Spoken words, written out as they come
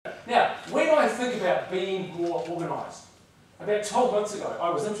Now, when I think about being more organised, about 12 months ago, I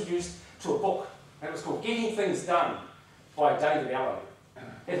was introduced to a book, and it was called Getting Things Done by David Allen.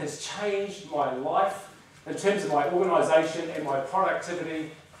 It has changed my life in terms of my organisation and my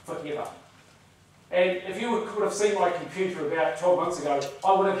productivity forever. And if you would have seen my computer about 12 months ago,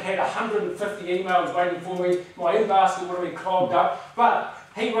 I would have had 150 emails waiting for me, my in-basket would have been clogged up, but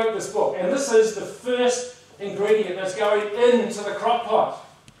he wrote this book, and this is the first ingredient that's going into the crock pot.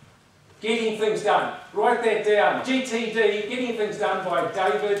 Getting Things Done. Write that down. GTD, Getting Things Done by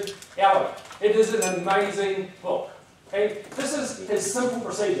David Allen. It is an amazing book. And this is his simple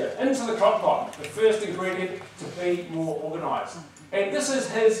procedure. Into the crock pot, the first ingredient to be more organised. And this is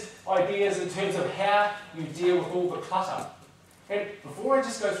his ideas in terms of how you deal with all the clutter. And before I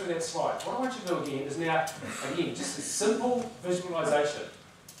just go through that slide, what I want you to do again is now, again, just a simple visualisation.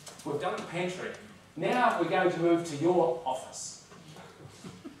 We've done the pantry. Now we're going to move to your office.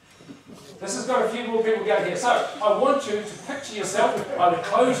 This has got a few more people going here. So I want you to picture yourself, either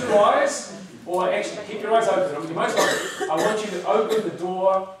close your eyes, or actually keep your eyes open. I want you to open the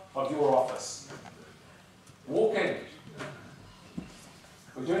door of your office. Walk in.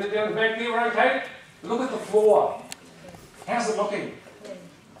 We're doing it down the back there, we're okay? Look at the floor. How's it looking?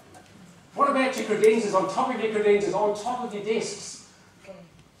 What about your credentials, on top of your credentials, on top of your desks?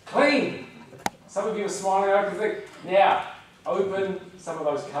 Clean. Some of you are smiling open. Now, open some of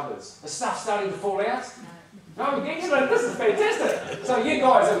those cupboards. The stuff's starting to fall out? No, excellent, this is fantastic. So you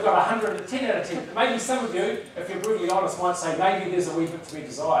guys have got 110 out of 10. Maybe some of you, if you're brutally honest, might say maybe there's a wee bit to be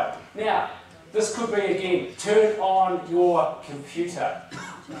desired. Now, this could be, again, turn on your computer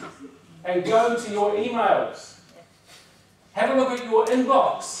and go to your emails. Have a look at your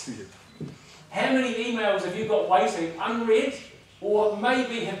inbox. How many emails have you got waiting, unread, or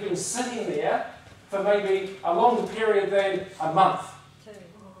maybe have been sitting there for maybe a longer period than a month?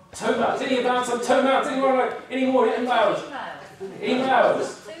 2 months. Any advance on 2 months? Any more emails?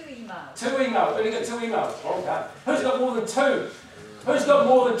 Emails. 2 emails. Only got 2 emails. Well done. Who's got more than 2? Who's got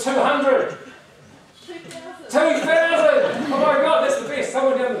more than 200? 2,000. Oh my God, that's the best.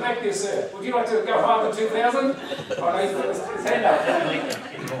 Someone down the back there, sir. Would you like to go higher than 2,000? Oh, no, he's got his hand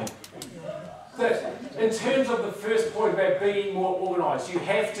up. But in terms of the first point about being more organised, you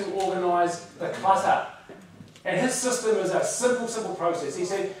have to organise the clutter. And his system is a simple process. He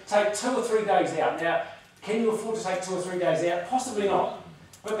said, take 2 or 3 days out. Now, can you afford to take 2 or 3 days out? Possibly not.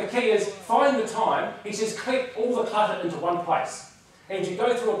 But the key is, find the time. He says, collect all the clutter into one place. And you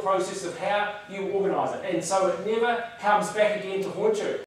go through a process of how you organise it. And so it never comes back again to haunt you.